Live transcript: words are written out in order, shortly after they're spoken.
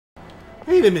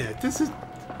Wait a minute, this is...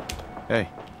 Hey.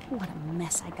 What a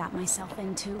mess I got myself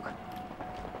into.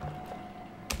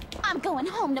 I'm going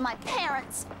home to my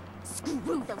parents.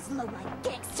 Screw those low-life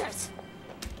gangsters.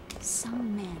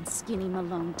 Some man Skinny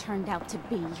Malone turned out to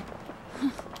be.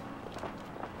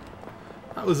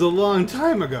 That was a long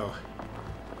time ago.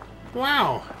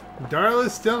 Wow,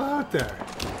 Darla's still out there.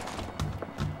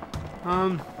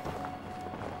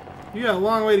 You got a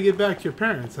long way to get back to your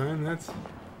parents, huh? And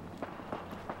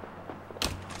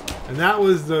that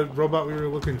was the robot we were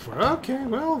looking for. Okay,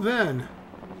 well then.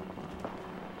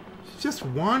 She's just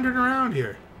wandering around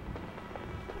here.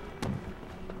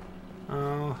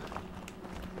 Oh.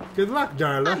 Good luck,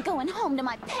 Darla. I'm going home to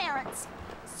my parents.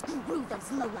 Screw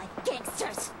those low-life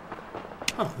gangsters.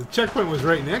 Oh, the checkpoint was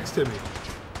right next to me.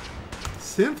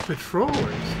 Synth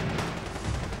patrollers.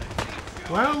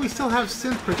 Why don't we still have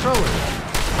synth patrollers?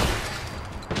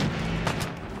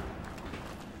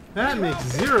 That makes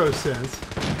zero sense.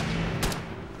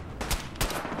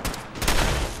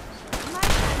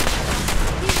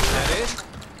 That it?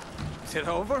 Is it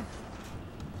over?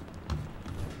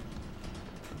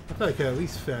 I thought I could at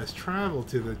least fast travel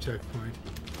to the checkpoint.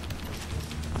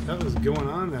 That was going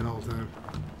on that whole time.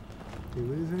 Did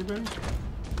we lose anybody?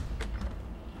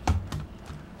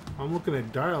 I'm looking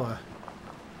at Darla.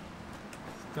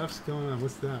 Stuff's going on.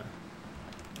 What's that?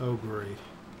 Oh, great.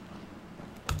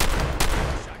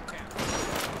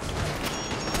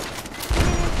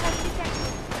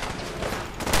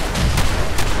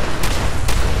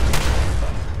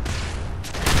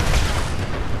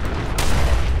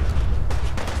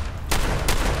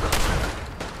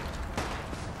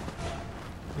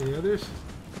 Any others?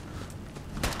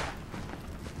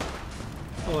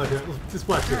 Oh, okay. Just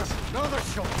watch this.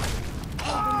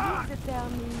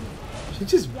 She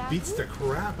just beats the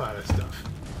crap out of stuff.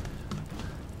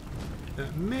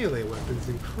 That melee weapon's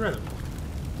incredible.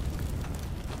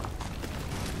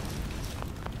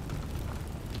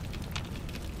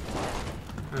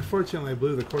 Unfortunately, I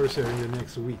blew the Corsair into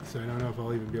next week, so I don't know if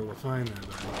I'll even be able to find that.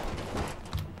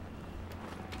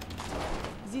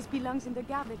 This belongs in the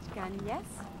garbage can, yes?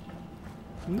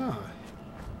 No,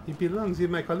 it belongs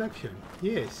in my collection.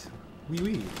 Yes, oui,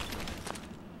 oui.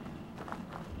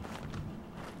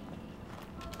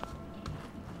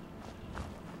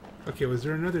 Okay, was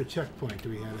there another checkpoint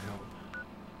we had to help?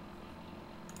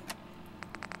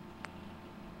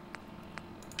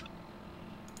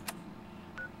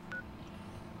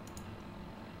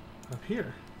 Up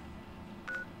here.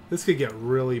 This could get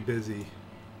really busy.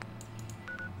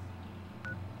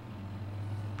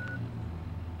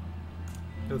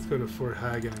 Let's go to Fort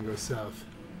Hagen and go south.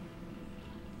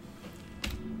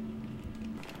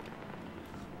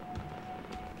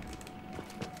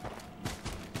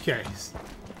 Okay,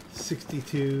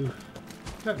 62.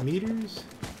 Got meters?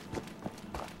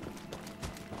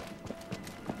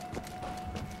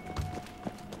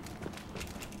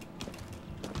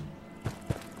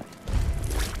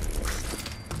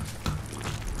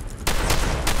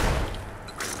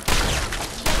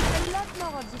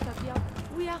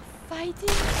 We are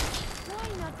fighting. Why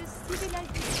not the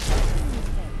civilized?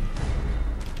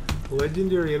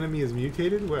 Legendary enemy is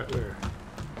mutated? Where?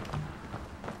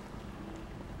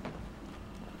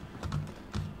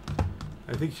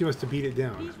 I think she must have beat it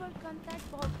down. Visual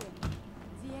contact broken.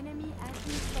 The enemy has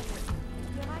been spotted.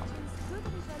 Your actions could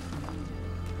result in injury.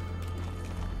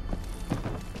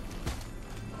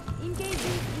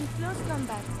 Engaging in close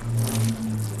combat.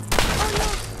 Oh no!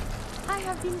 I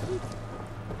have been hit.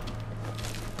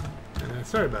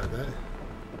 Sorry about that.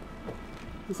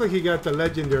 Looks like you got the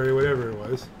legendary whatever it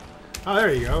was. Oh,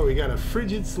 there you go. We got a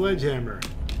frigid sledgehammer.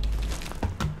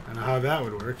 I don't know how that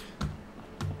would work.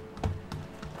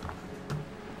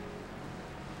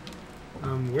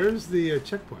 Where's the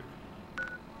checkpoint?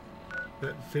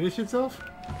 That finish itself?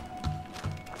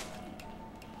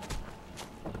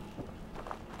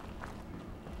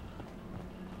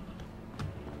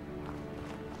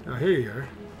 Oh, here you are.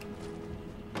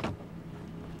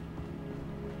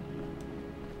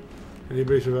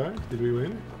 Anybody survive? Did we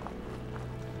win?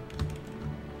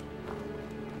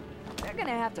 They're gonna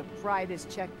have to pry this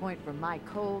checkpoint from my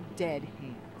cold, dead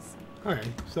hands.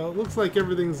 Alright, so it looks like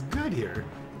everything's good here.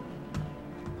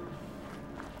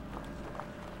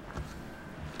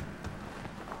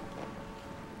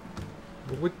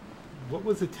 But what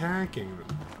was attacking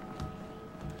them?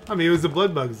 I mean, it was the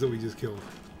blood bugs that we just killed.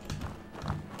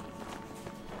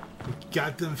 We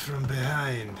got them from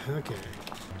behind. Okay.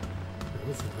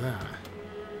 What's that?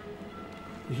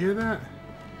 You hear that?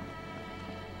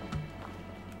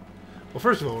 Well,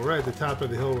 first of all, we're right at the top of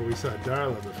the hill where we saw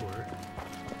Darla before.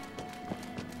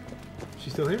 She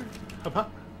still here? Hop,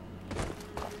 hop.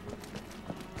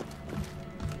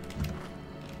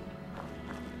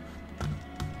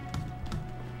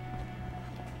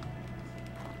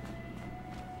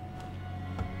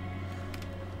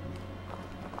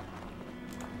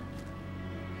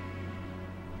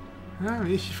 At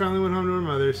least she finally went home to her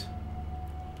mother's.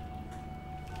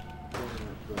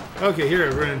 Okay, here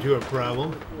I've run into a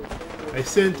problem. I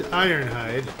sent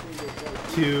Ironhide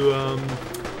to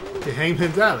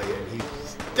Hangman's Alley, and he's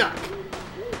stuck.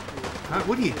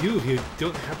 What do you do if you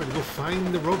don't happen to go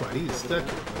find the robot? He's stuck.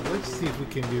 Let's see if we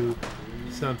can do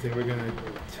something. We're gonna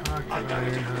talk to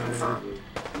Ironhide.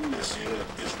 This unit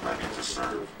is ready to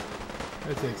serve.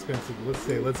 That's expensive. Let's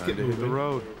get moving. The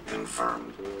road.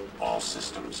 Confirmed. All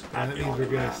systems And at that your means we're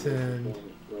gonna command. send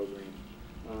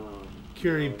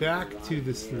Curie back to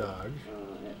the slug.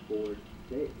 Those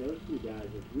two guys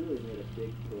have really made a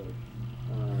big push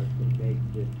to make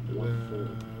this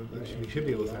We should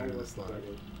be able to enter the slug.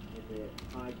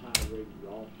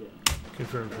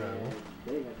 Confirm travel.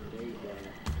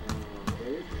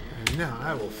 And now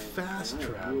I will fast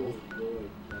travel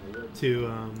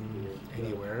to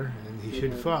anywhere, and he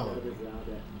should follow me.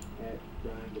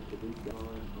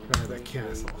 Try the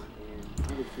castle.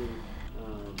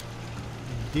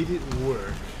 Did it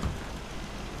work?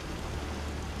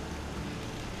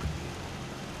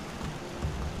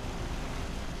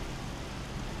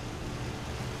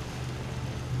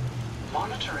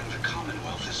 Monitoring the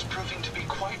Commonwealth is proving to be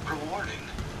quite rewarding.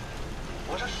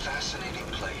 What a fascinating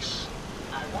place.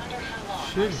 I wonder how long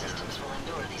Should our systems will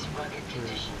endure these rugged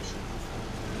conditions.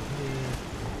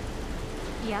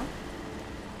 Yeah?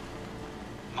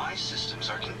 My systems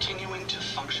are continuing to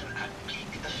function at peak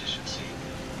efficiency.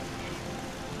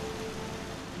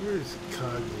 Where's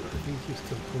Cogler? I think he's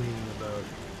complaining about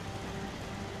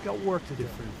Got work to do.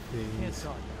 different Can't things.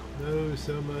 talk now. Know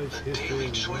so much The history. daily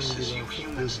and choices you lots of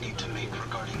humans wisdom. need to make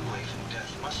regarding life and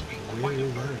death must be Where quite a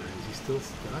is burden. Is he still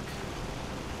stuck?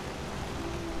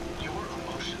 Your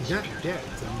emotions He's not appear to dead, be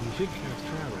so I mean, he should fast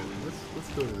travel. Let's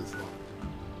go to this lodge.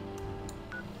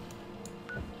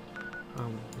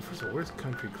 First of all, where's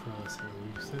Country Crossing?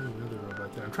 We sent another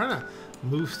robot there. I'm trying to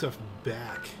move stuff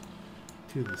back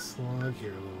to the slog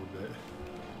here a little bit.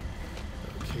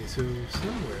 Okay, so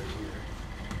somewhere here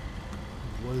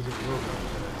was a robot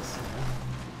that I saw.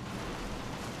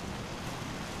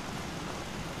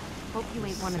 Hope you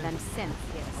ain't one of them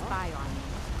synths that spy on me.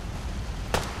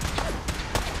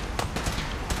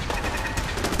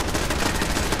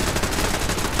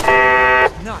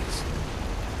 Nuts.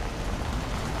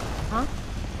 Huh?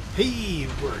 Hey,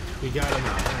 it worked. We got him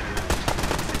out.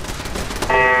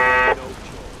 No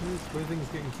choice. Where things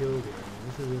getting killed here?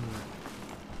 This is in the...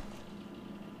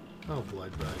 Oh,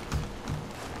 blood bug.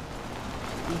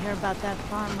 You hear about that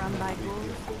farm run by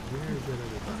ghouls? Where is that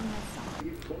other bug?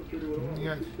 We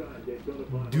got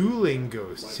dueling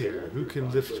ghosts here. Who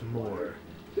can lift more?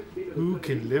 Who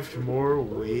can lift more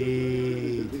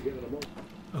weight?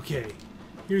 Okay,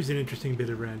 here's an interesting bit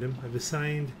of random. I've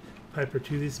assigned Piper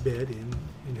to this bed in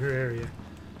her area,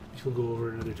 which we'll go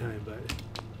over another time, but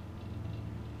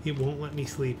it won't let me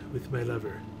sleep with my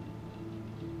lover.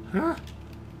 Huh?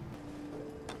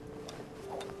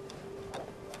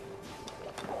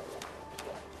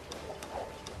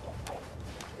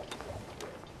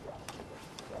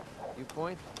 You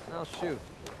point, I'll shoot.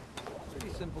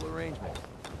 Pretty simple arrangement.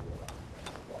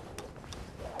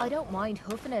 I don't mind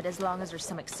hoofing it as long as there's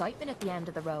some excitement at the end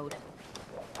of the road.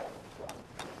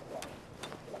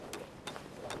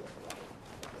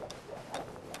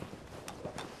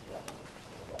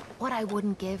 What I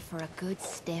wouldn't give for a good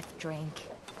stiff drink.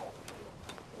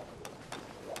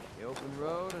 The open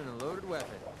road and a loaded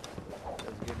weapon.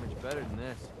 Doesn't get much better than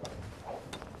this.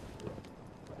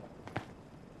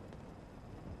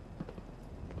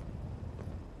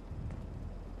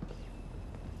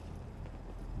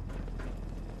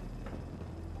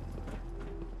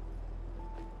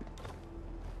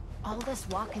 All this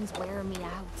walking's wearing me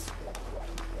out.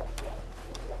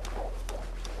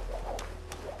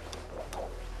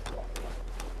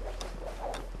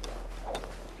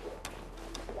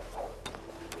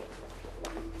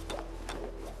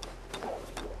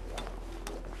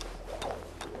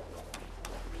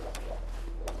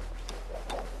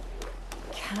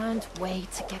 Can't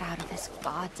wait to get out of this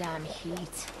goddamn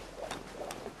heat.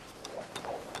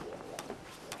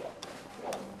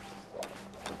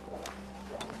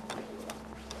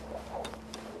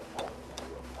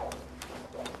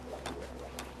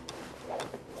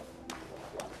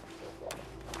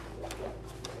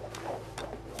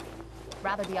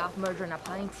 Rather be off murdering a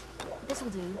pint. This'll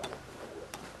do.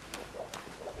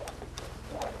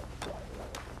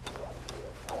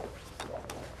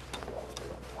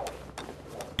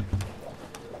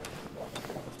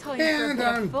 Time for a And bit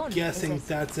of I'm fun, guessing is it?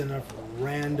 that's enough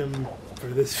random for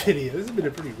this video. This has been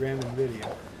a pretty random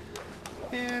video.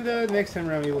 And next time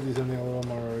around, we will do something a little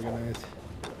more organized.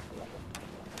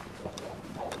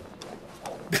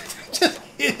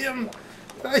 him!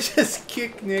 I just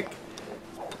kicked Nick.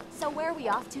 So where are we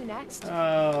off to next?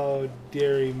 Oh,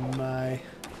 dearie my.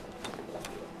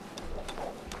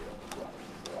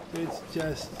 It's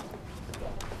just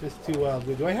too wild.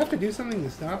 Do I have to do something to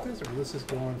stop this, or will this just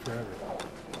go on forever?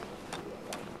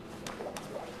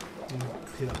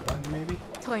 Hit a button, maybe?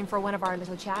 Time for one of our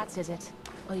little chats, is it?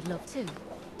 I'd love to.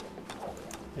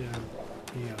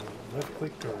 Left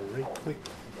click or right click,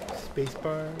 space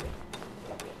bar.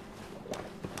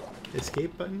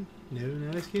 Escape button? No,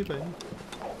 not escape button.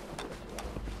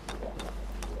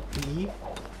 E?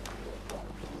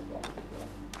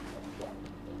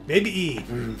 Maybe E.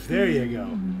 There you go.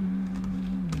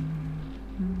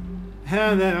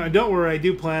 And then, don't worry, I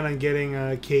do plan on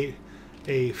getting Kate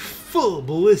a full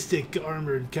ballistic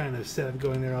armored kind of setup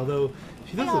going there, although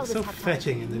she does look so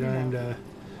fetching in the darned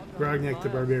Grognak the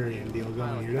Barbarian deal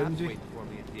going here, doesn't she?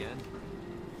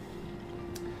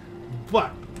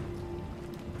 But,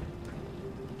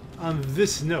 on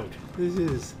this note, this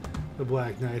is the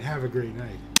Black Knight. Have a great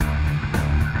night.